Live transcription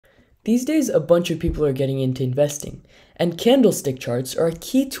These days, a bunch of people are getting into investing, and candlestick charts are a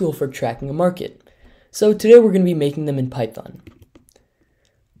key tool for tracking a market. So today we're going to be making them in Python.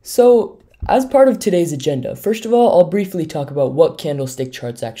 So as part of today's agenda, first of all, I'll briefly talk about what candlestick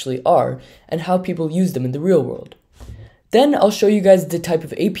charts actually are and how people use them in the real world. Then I'll show you guys the type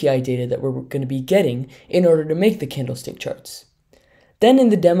of API data that we're going to be getting in order to make the candlestick charts. Then in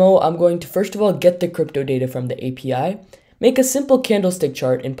the demo, I'm going to first of all get the crypto data from the API, make a simple candlestick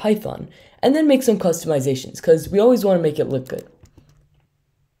chart in Python, and then make some customizations because we always want to make it look good.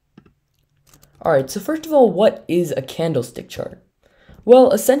 Alright, so first of all, what is a candlestick chart?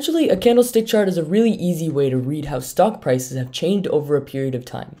 Well, essentially, a candlestick chart is a really easy way to read how stock prices have changed over a period of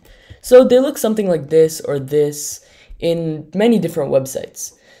time. So they look something like this or this in many different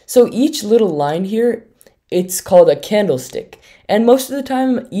websites. So each little line here, it's called a candlestick, and most of the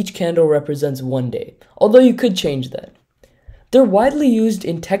time, each candle represents one day, although you could change that. They're widely used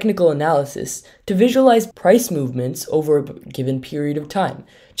in technical analysis to visualize price movements over a given period of time,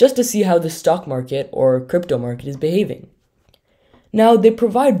 just to see how the stock market or crypto market is behaving. Now, they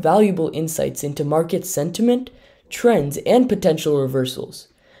provide valuable insights into market sentiment, trends, and potential reversals.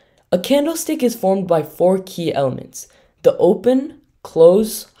 A candlestick is formed by 4 key elements: the open,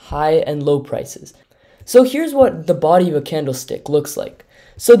 close, high, and low prices. So here's what the body of a candlestick looks like.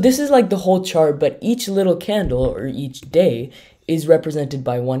 So this is like the whole chart, but each little candle or each day is represented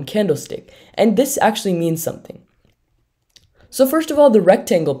by one candlestick. And this actually means something. So first of all, the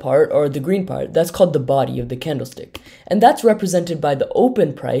rectangle part, or the green part, that's called the body of the candlestick. And that's represented by the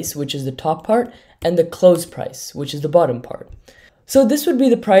open price, which is the top part, and the close price, which is the bottom part. So this would be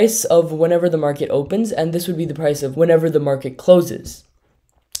the price of whenever the market opens, and this would be the price of whenever the market closes.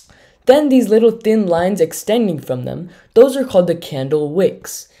 Then these little thin lines extending from them, those are called the candle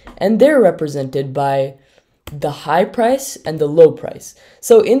wicks, and they're represented by the high price and the low price.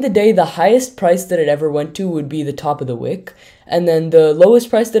 So in the day, the highest price that it ever went to would be the top of the wick, and then the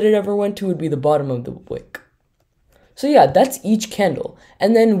lowest price that it ever went to would be the bottom of the wick. So yeah, that's each candle.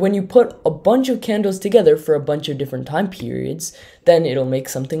 And then when you put a bunch of candles together for a bunch of different time periods, then it'll make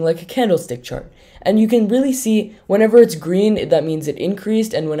something like a candlestick chart. And you can really see whenever it's green, that means it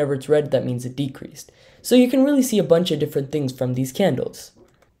increased, and whenever it's red, that means it decreased. So you can really see a bunch of different things from these candles.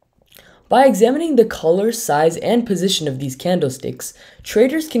 By examining the color, size, and position of these candlesticks,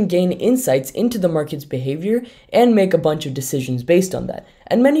 traders can gain insights into the market's behavior and make a bunch of decisions based on that.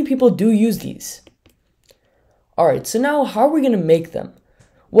 And many people do use these. Alright, so now how are we going to make them?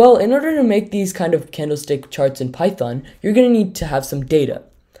 Well, in order to make these kind of candlestick charts in Python, you're going to need to have some data.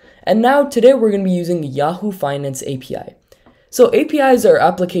 And now today we're going to be using Yahoo Finance API. So APIs, or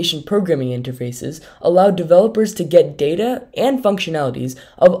application programming interfaces, allow developers to get data and functionalities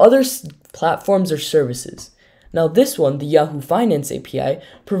of other platforms or services. Now this one, the Yahoo Finance API,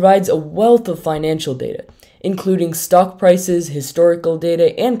 provides a wealth of financial data, including stock prices, historical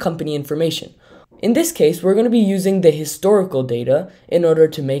data, and company information. In this case, we're going to be using the historical data in order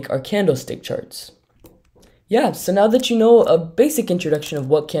to make our candlestick charts. Yeah, so now that you know a basic introduction of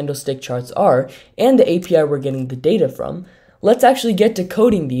what candlestick charts are and the API we're getting the data from, let's actually get to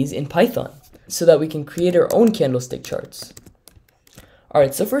coding these in Python so that we can create our own candlestick charts.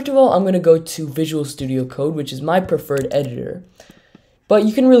 Alright, so first of all, I'm going to go to Visual Studio Code, which is my preferred editor. But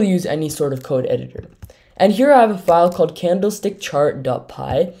you can really use any sort of code editor. And here I have a file called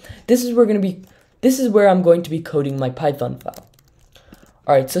candlestickchart.py. This is where I'm going to be coding my Python file.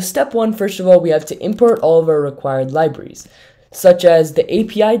 Alright, so step 1, first of all, we have to import all of our required libraries, such as the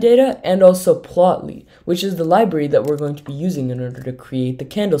API data and also Plotly, which is the library that we're going to be using in order to create the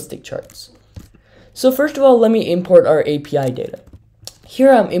candlestick charts. So first of all, let me import our API data.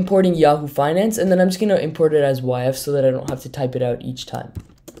 Here I'm importing Yahoo Finance, and then I'm just going to import it as YF so that I don't have to type it out each time.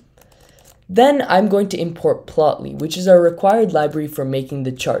 Then I'm going to import Plotly, which is our required library for making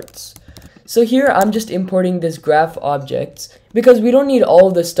the charts. So here I'm just importing this graph objects because we don't need all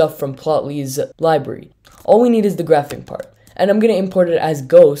of the stuff from Plotly's library. All we need is the graphing part. And I'm going to import it as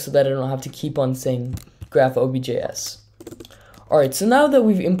Go so that I don't have to keep on saying graph objs. Alright, so now that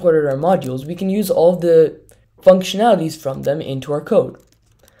we've imported our modules, we can use all of the functionalities from them into our code.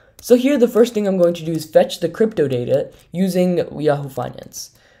 So here the first thing I'm going to do is fetch the crypto data using Yahoo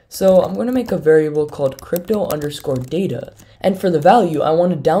Finance. So I'm going to make a variable called crypto_data, and for the value, I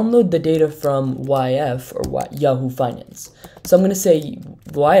want to download the data from YF, or Yahoo Finance. So I'm going to say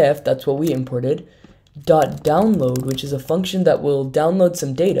YF, that's what we imported, .download, which is a function that will download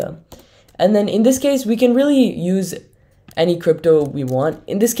some data. And then in this case, we can really use any crypto we want.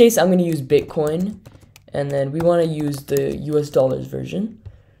 In this case, I'm going to use Bitcoin, and then we want to use the US dollars version.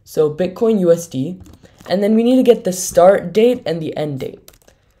 So Bitcoin USD, and then we need to get the start date and the end date.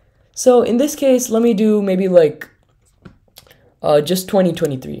 So in this case, let me do maybe like just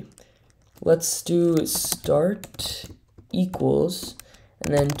 2023. Let's do start equals,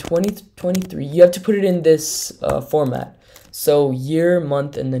 and then 2023. You have to put it in this format. So year,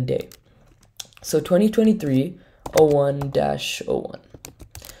 month, and then day. So 2023 01-01.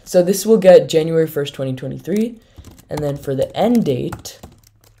 So this will get January 1st, 2023. And then for the end date,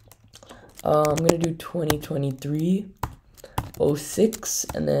 I'm going to do 2023 06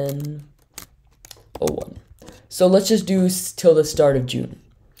 and then 01. So let's just do till the start of June.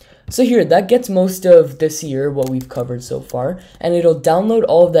 So here, that gets most of this year, what we've covered so far, and it'll download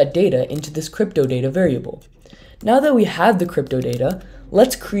all of that data into this crypto data variable. Now that we have the crypto data,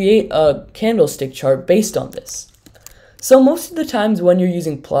 let's create a candlestick chart based on this. So most of the times when you're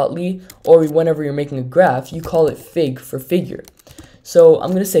using Plotly, or whenever you're making a graph, you call it fig for figure. So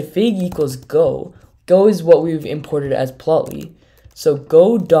I'm going to say fig equals go. Go is what we've imported as Plotly. So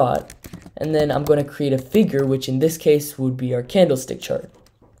go dot, and then I'm going to create a figure, which in this case would be our candlestick chart.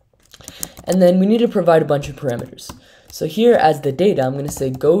 And then we need to provide a bunch of parameters. So here as the data, I'm going to say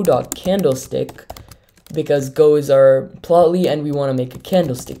go.candlestick, because go is our Plotly and we want to make a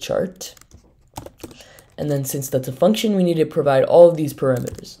candlestick chart. And then since that's a function, we need to provide all of these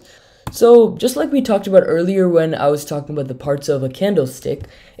parameters. So just like we talked about earlier when I was talking about the parts of a candlestick,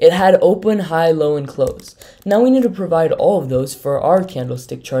 it had open, high, low, and close. Now we need to provide all of those for our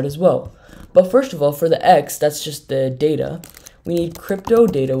candlestick chart as well. But first of all, for the X, that's just the data. We need crypto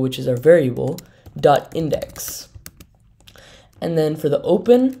data, which is our variable, dot index. And then for the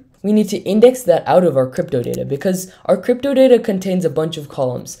open, we need to index that out of our crypto data, because our crypto data contains a bunch of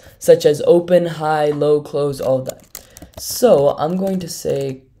columns, such as open, high, low, close, all of that. So I'm going to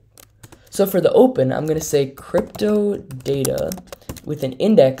say, so for the open, I'm going to say crypto data with an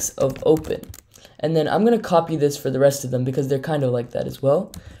index of open. And then I'm going to copy this for the rest of them because they're kind of like that as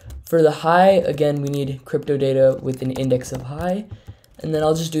well. For the high, again, we need crypto data with an index of high. And then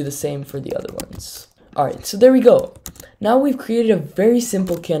I'll just do the same for the other ones. All right, so there we go. Now we've created a very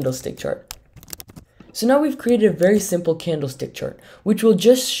simple candlestick chart. Which will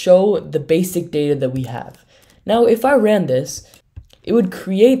just show the basic data that we have. Now, if I ran this, it would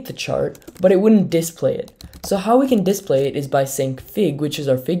create the chart, but it wouldn't display it. So how we can display it is by saying fig, which is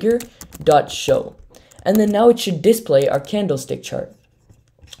our figure, dot show. And then now it should display our candlestick chart.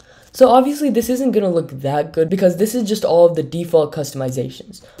 So obviously this isn't going to look that good because this is just all of the default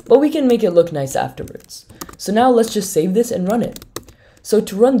customizations, but we can make it look nice afterwards. So now let's just save this and run it. So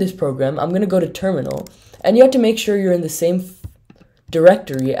to run this program, I'm going to go to terminal, and you have to make sure you're in the same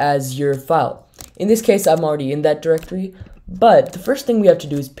directory as your file. In this case, I'm already in that directory, but the first thing we have to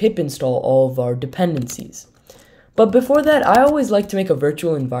do is pip install all of our dependencies. But before that, I always like to make a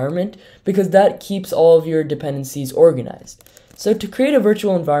virtual environment because that keeps all of your dependencies organized. So to create a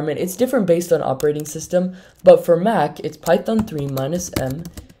virtual environment, it's different based on operating system, but for Mac, it's Python 3 -m,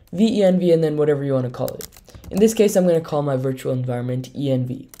 venv, and then whatever you want to call it. In this case, I'm going to call my virtual environment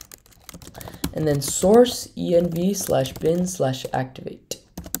env. And then source env/bin/activate.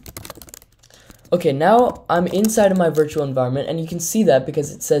 Okay, now I'm inside of my virtual environment, and you can see that because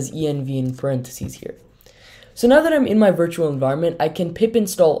it says env in parentheses here. So now that I'm in my virtual environment, I can pip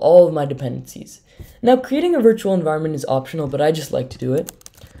install all of my dependencies. Now, creating a virtual environment is optional, but I just like to do it.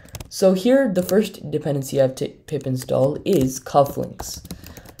 So here, the first dependency I have to pip install is cufflinks.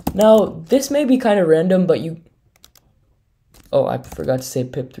 Now, this may be kind of random, but oh, I forgot to say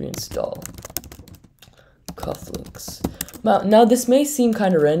pip3 install cufflinks. Now, this may seem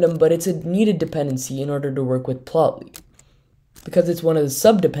kind of random, but it's a needed dependency in order to work with Plotly, because it's one of the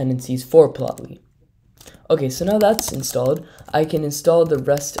sub-dependencies for Plotly. Okay, so now that's installed, I can install the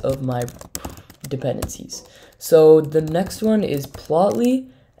rest of my dependencies. So the next one is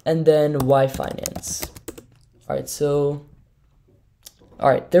Plotly and then Yahoo Finance.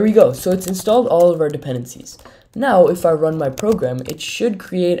 Alright, there we go. So it's installed all of our dependencies. Now, if I run my program, it should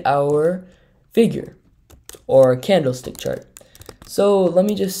create our figure or candlestick chart. So let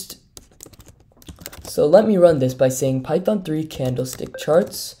me run this by saying Python 3 candlestick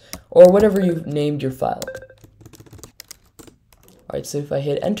charts, or whatever you've named your file. Alright, so if I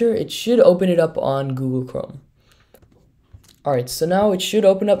hit enter, it should open it up on Google Chrome. Alright, so now it should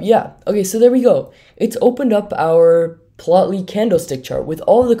open up, yeah. Okay, so there we go. It's opened up our Plotly candlestick chart with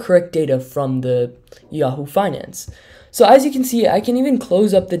all the correct data from the Yahoo Finance. So as you can see, I can even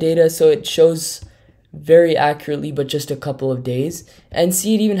close up the data so it shows very accurately, but just a couple of days, and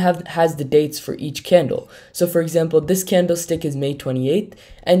see it even has the dates for each candle. So for example, this candlestick is May 28th,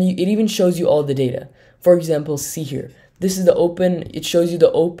 and it even shows you all the data. For example, see here, this is the open, it shows you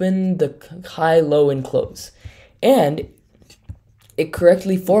the open, the high, low, and close. And it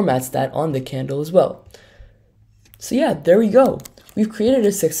correctly formats that on the candle as well. So yeah, there we go. We've created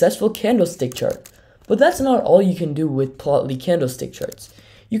a successful candlestick chart. But that's not all you can do with Plotly candlestick charts.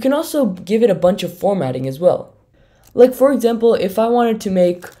 You can also give it a bunch of formatting as well. Like for example, if I wanted to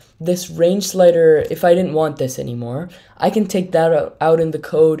make this range slider, if I didn't want this anymore, I can take that out in the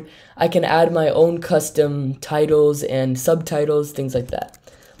code. I can add my own custom titles and subtitles, things like that.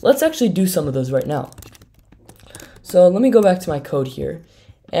 Let's actually do some of those right now. So let me go back to my code here.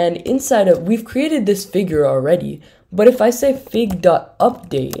 And inside of, we've created this figure already, but if I say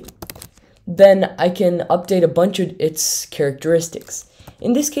fig.update, then I can update a bunch of its characteristics.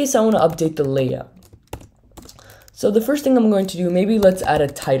 In this case, I want to update the layout. So the first thing I'm going to do, maybe let's add a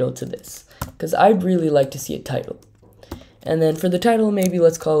title to this, because I'd really like to see a title. And then for the title, maybe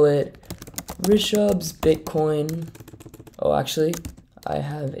let's call it Rishabh's Bitcoin. Oh, actually, I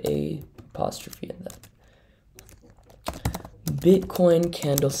have a apostrophe in that. Bitcoin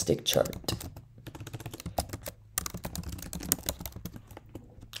candlestick chart.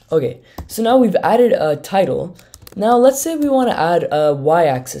 Okay, so now we've added a title. Now let's say we want to add a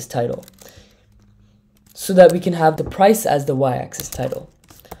y-axis title so that we can have the price as the y-axis title.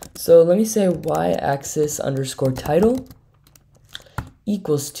 So let me say y-axis underscore title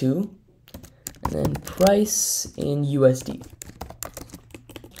equals to, and then price in USD.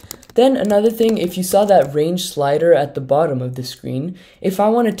 Then another thing, if you saw that range slider at the bottom of the screen, if I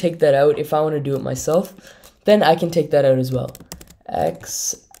want to take that out, if I want to do it myself, then I can take that out as well.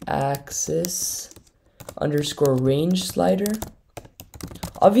 X-axis underscore range slider.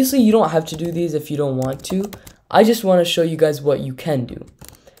 Obviously, you don't have to do these if you don't want to. I just want to show you guys what you can do.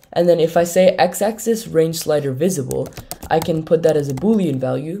 And then if I say x-axis range slider visible, I can put that as a Boolean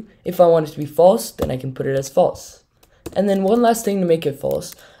value. If I want it to be false, then I can put it as false. And then one last thing to make it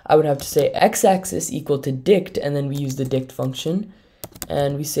false, I would have to say x-axis equal to dict, and then we use the dict function.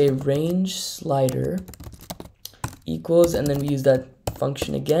 And we say range slider equals, and then we use that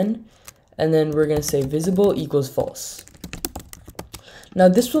function again. And then we're going to say visible equals false. Now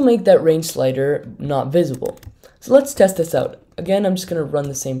this will make that range slider not visible. So let's test this out. Again, I'm just going to run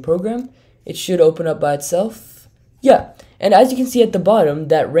the same program. It should open up by itself. Yeah, and as you can see at the bottom,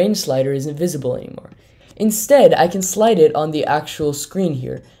 that range slider isn't visible anymore. Instead, I can slide it on the actual screen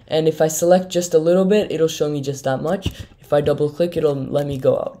here. And if I select just a little bit, it'll show me just that much. If I double click, it'll let me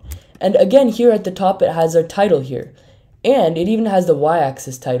go out. And again, here at the top, it has our title here. And it even has the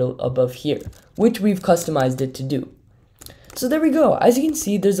y-axis title above here, which we've customized it to do. So there we go. As you can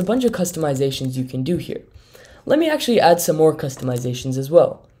see, there's a bunch of customizations you can do here. Let me actually add some more customizations as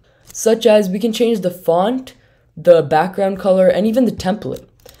well. Such as we can change the font, the background color, and even the template.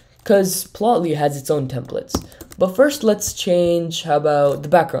 Because Plotly has its own templates. But first, let's change, how about the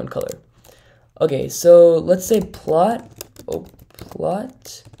background color? Okay, so let's say plot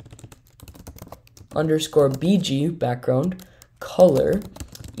underscore BG, background, color,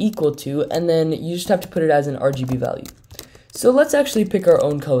 equal to, and then you just have to put it as an RGB value. So let's actually pick our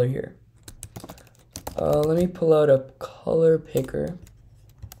own color here. Let me pull out a color picker.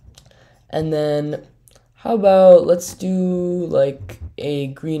 And then, how about, let's do like a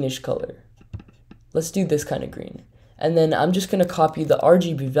greenish color. Let's do this kind of green. And then I'm just going to copy the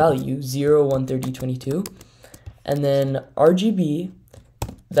RGB value, 0, 1, 30, 22. And then RGB,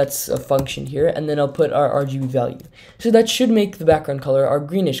 that's a function here. And then I'll put our RGB value. So that should make the background color our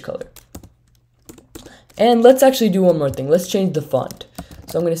greenish color. And let's actually do one more thing. Let's change the font.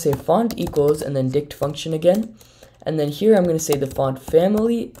 So I'm going to say font equals and then dict function again. And then here I'm going to say the font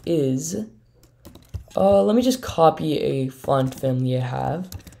family is, let me just copy a font family I have,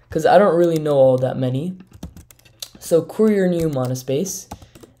 because I don't really know all that many. So Courier New monospace.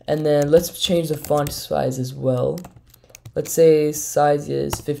 And then let's change the font size as well. Let's say size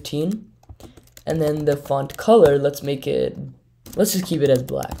is 15. And then the font color, let's just keep it as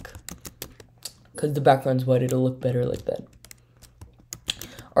black. Because the background's white, it'll look better like that.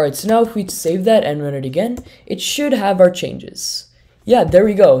 Alright, so now if we save that and run it again, it should have our changes. Yeah, there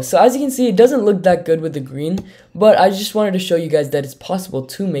we go. So as you can see, it doesn't look that good with the green, but I just wanted to show you guys that it's possible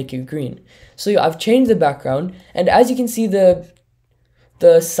to make it green. So I've changed the background, and as you can see, the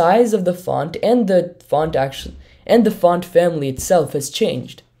size of the font and the font family itself has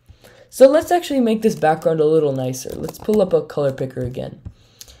changed. So let's actually make this background a little nicer. Let's pull up a color picker again.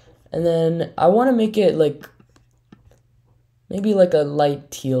 And then I want to make it like, maybe like a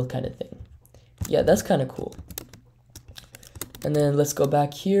light teal kind of thing. Yeah, that's kind of cool. And then let's go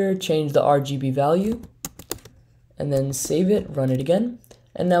back here, change the RGB value, and then save it, run it again.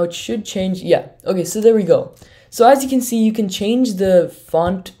 And now it should change. Yeah, okay, so there we go. So as you can see, you can change the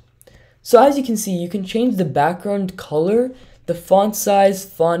font. So as you can see, you can change the background color, the font size,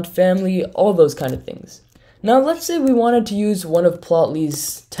 font family, all those kind of things. Now let's say we wanted to use one of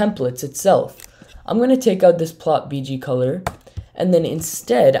Plotly's templates itself. I'm going to take out this plot BG color, and then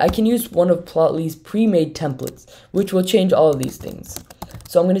instead I can use one of Plotly's pre-made templates, which will change all of these things.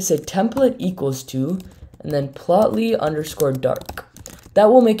 So I'm going to say template equals to, and then Plotly underscore dark. That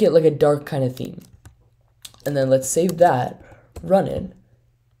will make it like a dark kind of theme. And then let's save that, run it,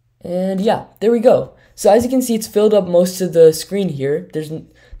 and yeah, there we go. So as you can see, it's filled up most of the screen here. There's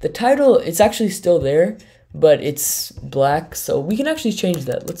the title, it's actually still there, but it's black, so we can actually change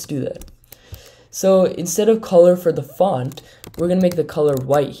that. Let's do that. So instead of color for the font, we're gonna make the color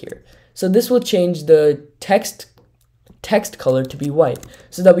white here. So this will change the text color to be white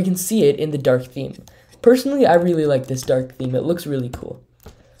so that we can see it in the dark theme. Personally, I really like this dark theme. It looks really cool.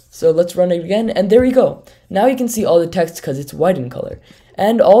 So let's run it again, and there we go. Now you can see all the text because it's white in color.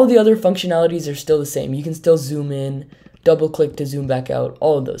 And all the other functionalities are still the same. You can still zoom in, double click to zoom back out,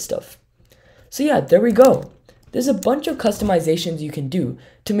 all of those stuff. So yeah, there we go. There's a bunch of customizations you can do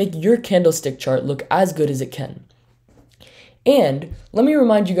to make your candlestick chart look as good as it can. And let me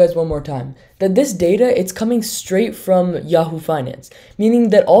remind you guys one more time that this data, it's coming straight from Yahoo Finance, meaning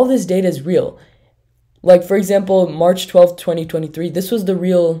that all this data is real. Like for example, March 12th, 2023, this was the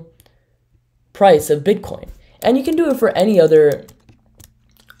real price of Bitcoin. And you can do it for any other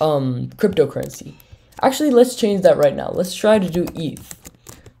cryptocurrency. Actually, let's change that right now. Let's try to do ETH.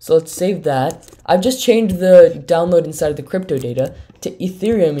 So let's save that. I've just changed the download inside of the crypto data to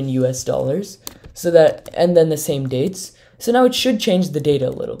Ethereum in US dollars, so that, and then the same dates. So now it should change the data a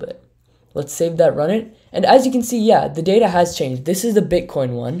little bit. Let's save that, run it. And as you can see, yeah, the data has changed. This is the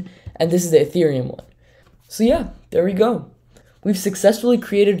Bitcoin one, and this is the Ethereum one. So yeah, there we go. We've successfully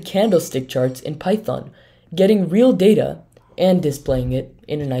created candlestick charts in Python, getting real data and displaying it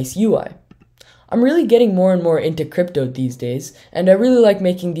in a nice UI. I'm really getting more and more into crypto these days, and I really like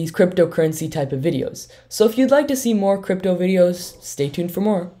making these cryptocurrency type of videos. So if you'd like to see more crypto videos, stay tuned for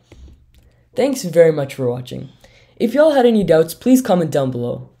more. Thanks very much for watching. If y'all had any doubts, please comment down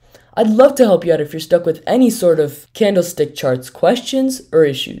below. I'd love to help you out if you're stuck with any sort of candlestick charts questions or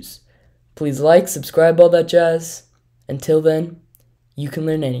issues. Please like, subscribe, all that jazz. Until then, you can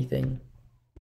learn anything.